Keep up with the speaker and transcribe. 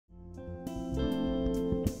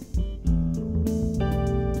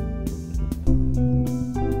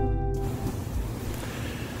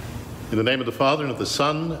In the name of the Father, and of the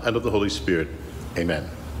Son, and of the Holy Spirit. Amen.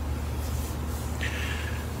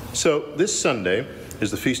 So this Sunday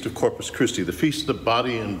is the Feast of Corpus Christi, the feast of the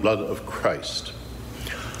body and blood of Christ.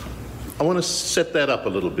 I want to set that up a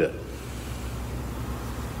little bit.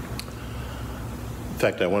 In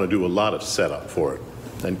fact, I want to do a lot of setup for it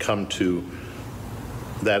and come to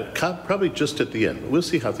that probably just at the end. We'll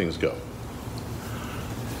see how things go.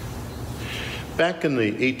 Back in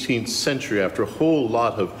the 18th century, after a whole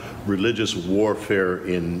lot of religious warfare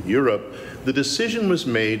in Europe, the decision was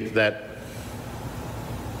made that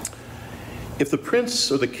if the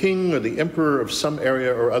prince or the king or the emperor of some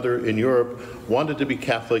area or other in Europe wanted to be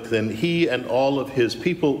Catholic, then he and all of his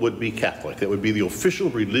people would be Catholic. That would be the official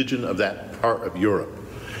religion of that part of Europe.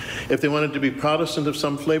 If they wanted to be Protestant of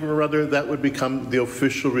some flavor or other, that would become the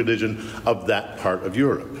official religion of that part of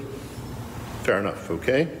Europe. Fair enough,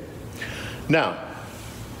 okay? Now,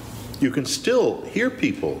 you can still hear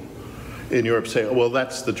people in Europe say, oh, well,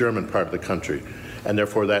 that's the German part of the country, and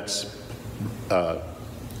therefore that's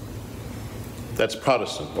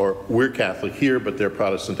Protestant, or we're Catholic here, but they're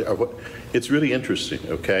Protestant there. It's really interesting,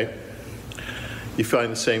 okay? You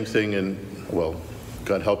find the same thing in, well,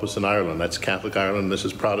 God help us, in Ireland. That's Catholic Ireland, this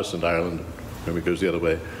is Protestant Ireland. Maybe it goes the other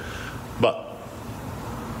way. But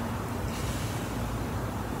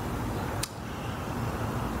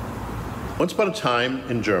once upon a time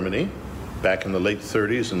in Germany, back in the late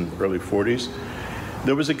 30s and early 40s,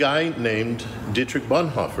 there was a guy named Dietrich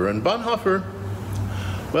Bonhoeffer. And Bonhoeffer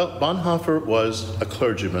was a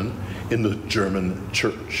clergyman in the German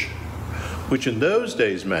church, which in those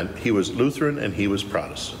days meant he was Lutheran and he was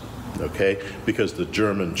Protestant, okay? Because the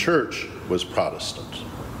German church was Protestant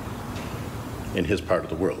in his part of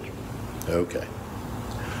the world, okay?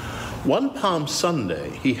 One Palm Sunday,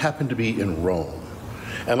 he happened to be in Rome.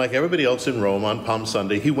 And like everybody else in Rome on Palm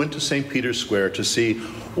Sunday, he went to St. Peter's Square to see,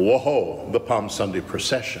 whoa, the Palm Sunday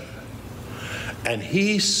procession. And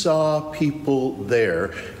he saw people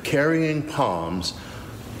there carrying palms,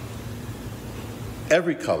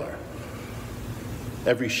 every color,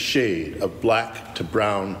 every shade of black to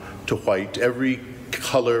brown to white, every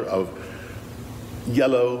color of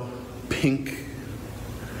yellow, pink.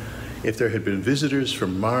 If there had been visitors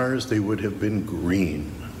from Mars, they would have been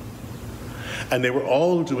green. And they were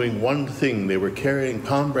all doing one thing. They were carrying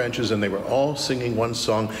palm branches and they were all singing one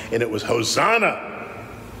song, and it was Hosanna!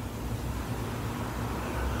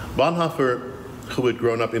 Bonhoeffer, who had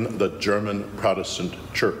grown up in the German Protestant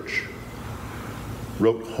church,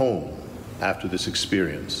 wrote home after this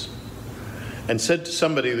experience and said to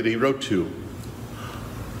somebody that he wrote to,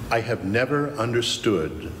 I have never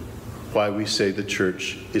understood why we say the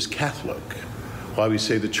church is Catholic, why we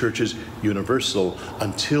say the church is universal,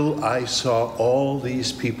 until I saw all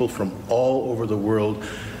these people from all over the world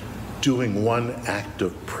doing one act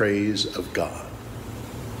of praise of God.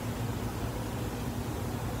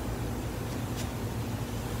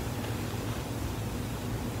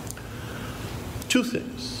 Two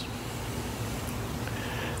things.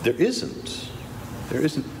 There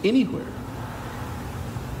isn't anywhere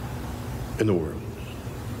in the world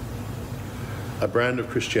a brand of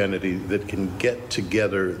Christianity that can get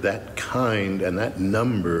together that kind and that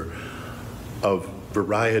number of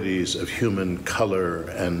varieties of human color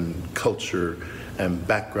and culture and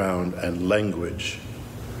background and language.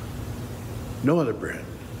 No other brand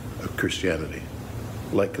of Christianity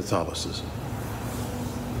like Catholicism.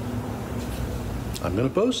 I'm going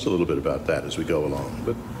to boast a little bit about that as we go along,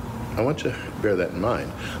 but I want you to bear that in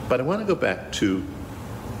mind. But I want to go back to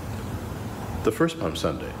the first Palm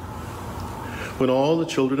Sunday, when all the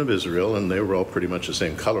children of Israel, and they were all pretty much the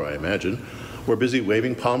same color, I imagine, were busy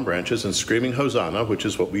waving palm branches and screaming Hosanna, which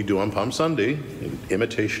is what we do on Palm Sunday, in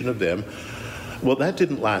imitation of them. Well, that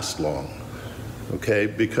didn't last long, okay?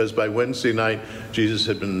 Because by Wednesday night, Jesus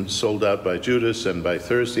had been sold out by Judas, and by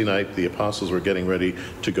Thursday night, the apostles were getting ready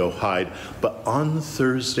to go hide. But on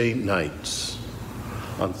Thursday night,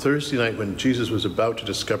 when Jesus was about to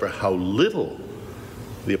discover how little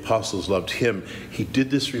the apostles loved him, he did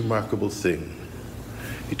this remarkable thing.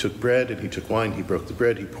 He took bread and he took wine, he broke the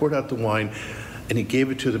bread, he poured out the wine, and he gave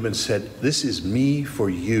it to them and said, this is me for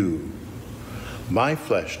you, my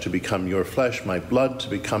flesh to become your flesh, my blood to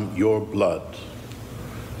become your blood.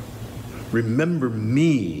 Remember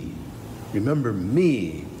me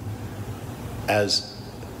as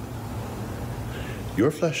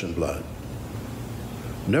your flesh and blood,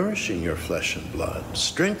 nourishing your flesh and blood,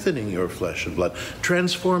 strengthening your flesh and blood,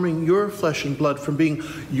 transforming your flesh and blood from being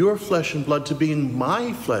your flesh and blood to being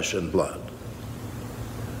my flesh and blood.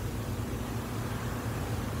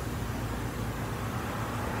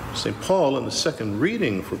 St. Paul, in the second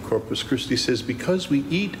reading for Corpus Christi, says, because we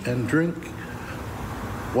eat and drink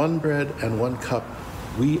one bread and one cup,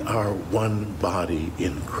 we are one body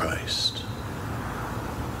in Christ.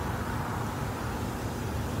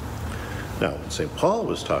 Now, when St. Paul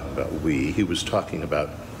was talking about we, he was talking about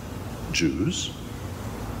Jews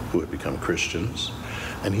who had become Christians,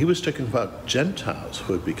 and he was talking about Gentiles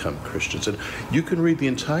who had become Christians. And you can read the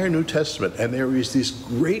entire New Testament, and there is this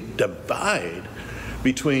great divide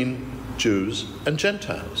between Jews and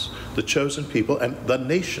Gentiles, the chosen people and the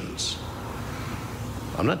nations.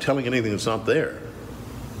 I'm not telling anything that's not there.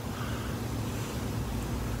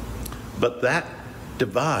 But that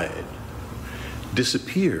divide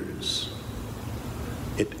disappears.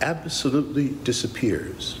 It absolutely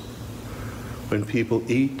disappears when people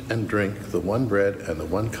eat and drink the one bread and the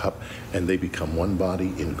one cup, and they become one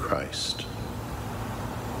body in Christ.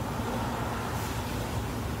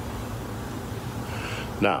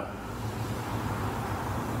 Now,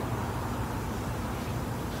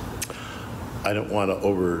 I don't want to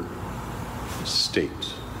overstate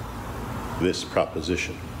this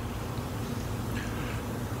proposition,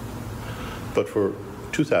 but for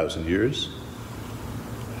 2,000 years,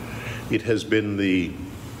 it has been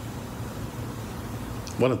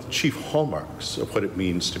one of the chief hallmarks of what it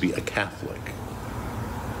means to be a Catholic,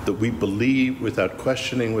 that we believe without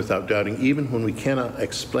questioning, without doubting, even when we cannot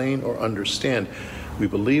explain or understand. We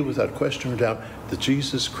believe without question or doubt that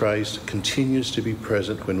Jesus Christ continues to be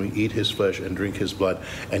present when we eat his flesh and drink his blood,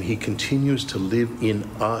 and he continues to live in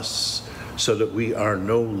us so that we are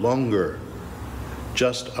no longer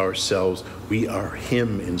just ourselves. We are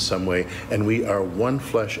him in some way, and we are one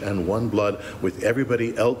flesh and one blood with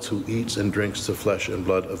everybody else who eats and drinks the flesh and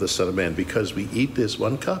blood of the Son of Man. Because we eat this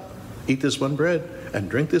one cup, eat this one bread, and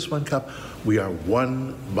drink this one cup, we are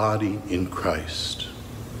one body in Christ.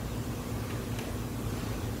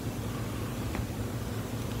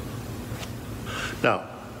 Now,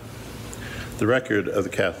 the record of the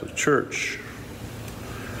Catholic Church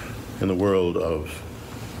in the world of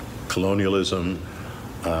colonialism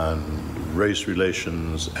and race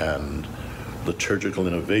relations and liturgical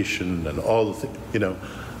innovation and all the things, you know,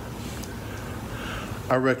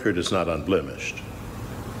 our record is not unblemished.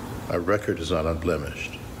 Our record is not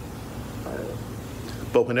unblemished.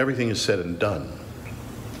 But when everything is said and done,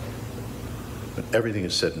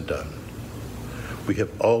 we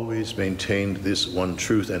have always maintained this one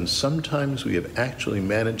truth, and sometimes we have actually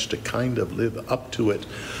managed to kind of live up to it,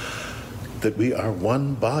 that we are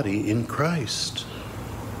one body in Christ.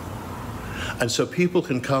 And so people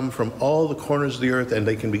can come from all the corners of the earth, and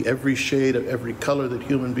they can be every shade of every color that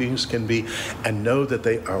human beings can be, and know that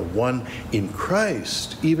they are one in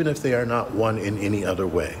Christ, even if they are not one in any other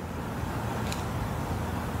way.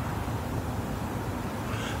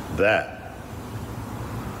 That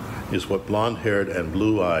is what blonde-haired and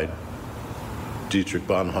blue-eyed Dietrich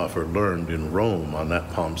Bonhoeffer learned in Rome on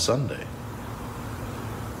that Palm Sunday.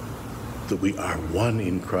 That we are one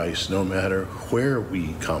in Christ no matter where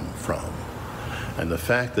we come from. And the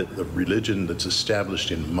fact that the religion that's established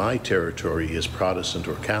in my territory is Protestant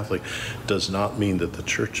or Catholic does not mean that the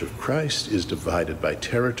Church of Christ is divided by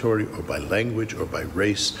territory or by language or by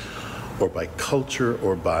race or by culture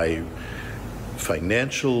or by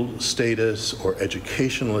financial status or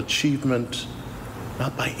educational achievement,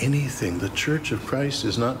 not by anything. The Church of Christ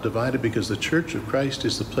is not divided, because the Church of Christ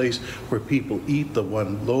is the place where people eat the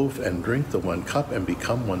one loaf and drink the one cup and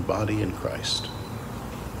become one body in Christ.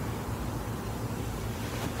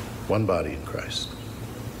 One body in Christ.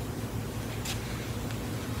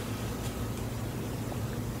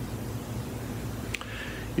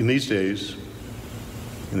 In these days,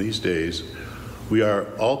 we are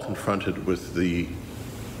all confronted with the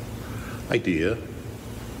idea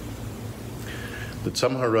that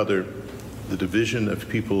somehow or other the division of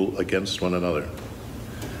people against one another,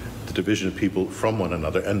 the division of people from one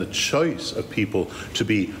another, and the choice of people to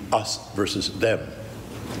be us versus them,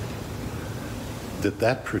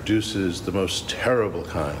 that produces the most terrible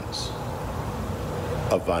kinds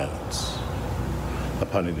of violence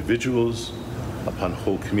upon individuals, upon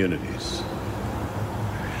whole communities.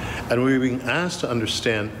 And we're being asked to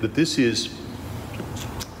understand that this is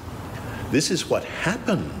what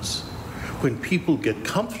happens when people get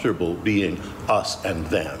comfortable being us and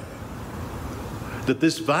them. That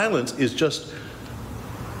this violence is just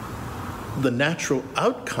the natural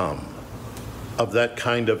outcome of that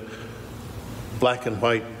kind of black and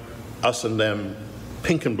white, us and them,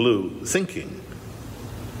 pink and blue thinking.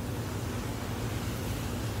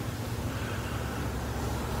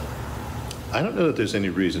 I don't know that there's any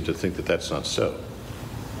reason to think that that's not so.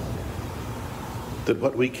 that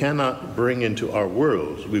what we cannot bring into our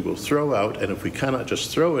world, we will throw out, and if we cannot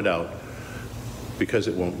just throw it out because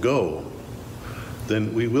it won't go,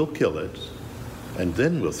 then we will kill it, and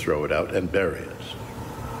then we'll throw it out and bury it.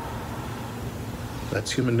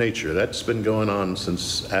 That's human nature. That's been going on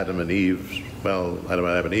since Adam and Eve. Well, I don't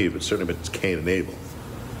know Adam and Eve, but certainly it's Cain and Abel.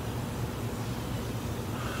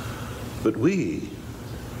 But we,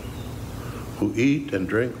 who eat and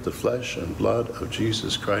drink the flesh and blood of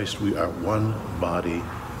Jesus Christ, we are one body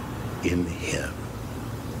in him.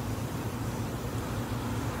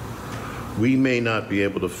 We may not be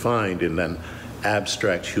able to find in an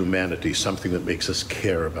abstract humanity something that makes us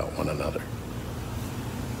care about one another.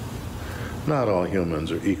 Not all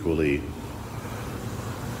humans are equally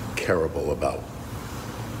careable about.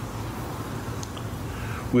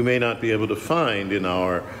 We may not be able to find in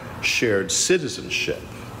our shared citizenship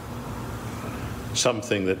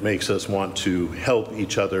something that makes us want to help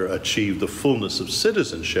each other achieve the fullness of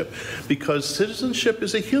citizenship, because citizenship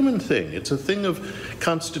is a human thing. It's a thing of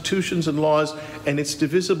constitutions and laws, and it's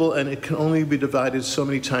divisible, and it can only be divided so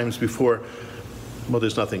many times before, well,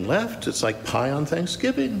 there's nothing left. It's like pie on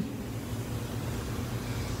Thanksgiving.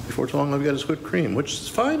 Before too long, I've got a whipped cream, which is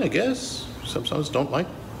fine, I guess. Some sons don't like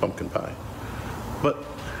pumpkin pie. But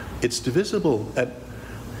it's divisible, and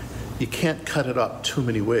you can't cut it up too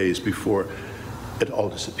many ways before it all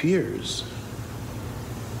disappears.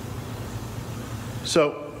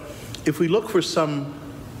 So, if we look for some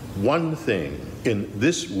one thing in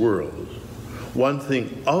this world, one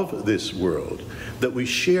thing of this world, that we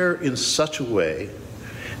share in such a way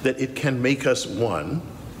that it can make us one,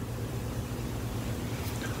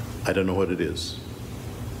 I don't know what it is.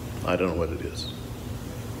 I don't know what it is.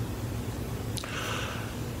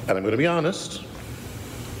 And I'm going to be honest,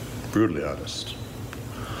 brutally honest.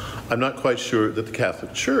 I'm not quite sure that the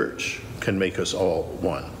Catholic Church can make us all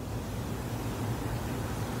one,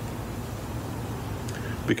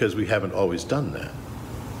 because we haven't always done that.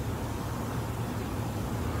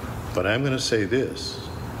 But I'm going to say this,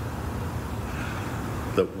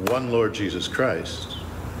 that one Lord Jesus Christ,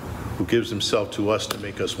 who gives himself to us to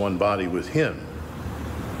make us one body with him,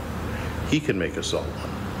 he can make us all one.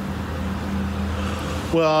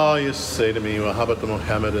 Well, you say to me, well, how about the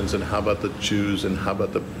Mohammedans, and how about the Jews, and how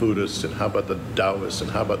about the Buddhists, and how about the Taoists,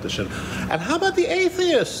 and how about the Shin, and how about the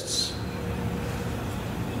atheists?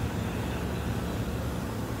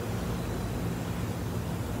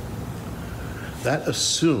 That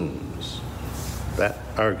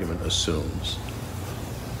argument assumes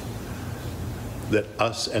that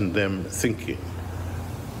us and them thinking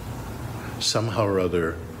somehow or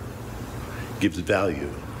other gives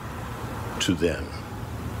value to them,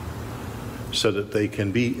 so that they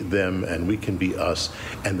can be them and we can be us,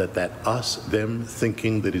 and that us-them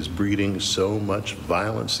thinking that is breeding so much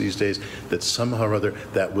violence these days, that somehow or other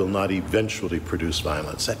that will not eventually produce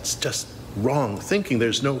violence. That's just wrong thinking.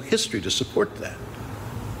 There's no history to support that.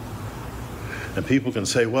 And people can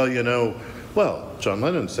say, well, you know, well, John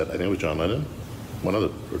Lennon said, I think it was John Lennon,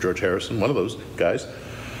 or George Harrison, one of those guys,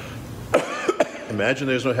 imagine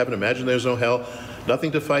there's no heaven, imagine there's no hell,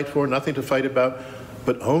 nothing to fight for, nothing to fight about,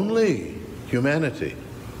 but only humanity.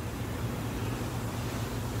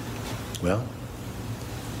 Well,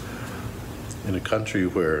 in a country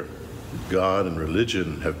where God and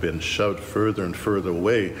religion have been shoved further and further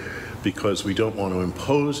away because we don't want to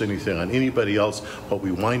impose anything on anybody else, what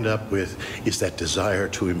we wind up with is that desire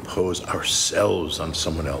to impose ourselves on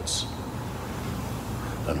someone else.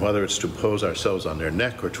 And whether it's to impose ourselves on their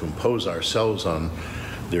neck or to impose ourselves on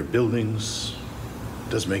their buildings,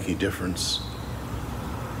 doesn't make any difference.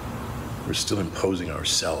 We're still imposing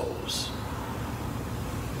ourselves.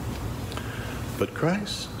 But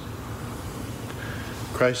Christ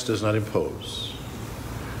does not impose.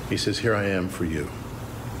 He says, here I am for you.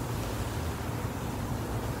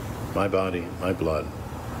 My body, my blood,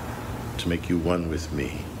 to make you one with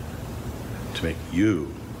me, to make you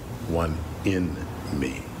one in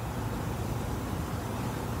me.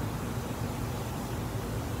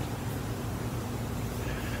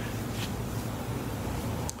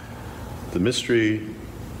 The mystery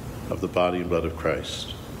of the body and blood of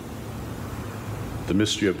Christ, the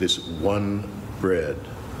mystery of this one bread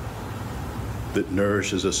that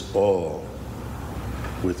nourishes us all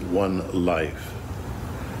with one life,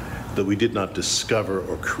 that we did not discover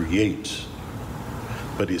or create,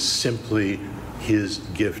 but is simply his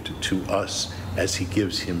gift to us as he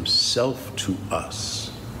gives himself to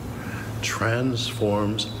us,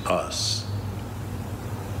 transforms us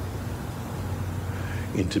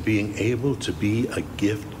into being able to be a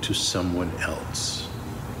gift to someone else.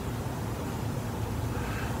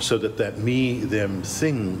 So that that me-them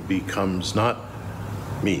thing becomes not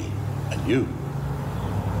me and you.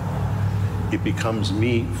 It becomes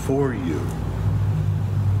me for you.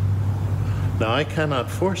 Now, I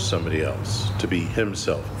cannot force somebody else to be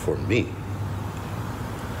himself for me,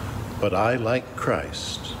 but I, like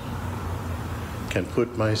Christ, can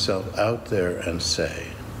put myself out there and say,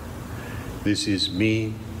 this is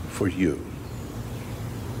me for you,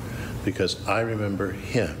 because I remember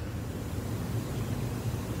him.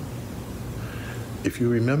 If you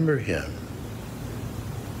remember him,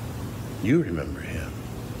 you remember him.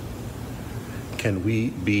 Can we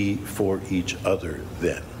be for each other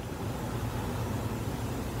then?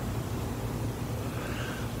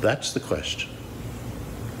 That's the question.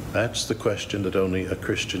 That's the question that only a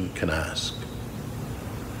Christian can ask.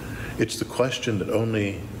 It's the question that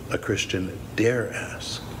only a Christian dare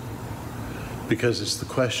ask, because it's the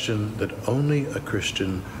question that only a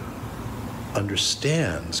Christian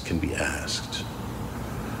understands can be asked.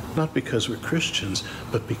 Not because we're Christians,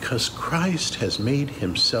 but because Christ has made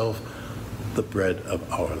himself the bread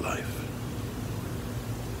of our life.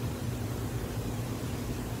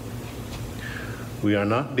 We are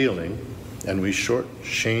not dealing, and we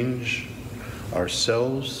shortchange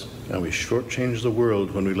ourselves and we shortchange the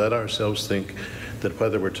world when we let ourselves think that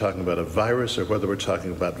whether we're talking about a virus or whether we're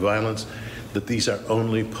talking about violence, that these are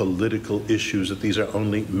only political issues, that these are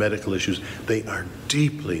only medical issues. They are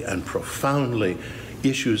deeply and profoundly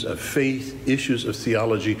issues of faith, issues of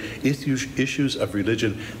theology, issues of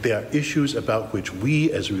religion. They are issues about which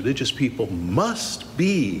we as religious people must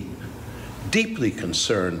be deeply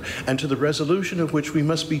concerned, and to the resolution of which we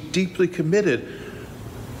must be deeply committed,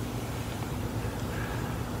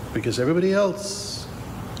 because everybody else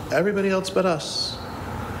but us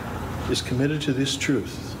is committed to this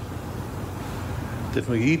truth, that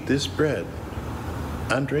when we eat this bread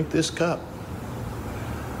and drink this cup,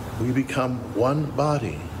 we become one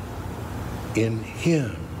body in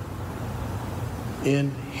him.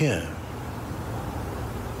 In him.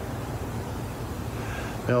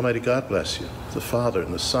 May Almighty God bless you, the Father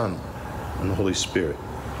and the Son and the Holy Spirit.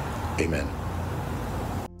 Amen.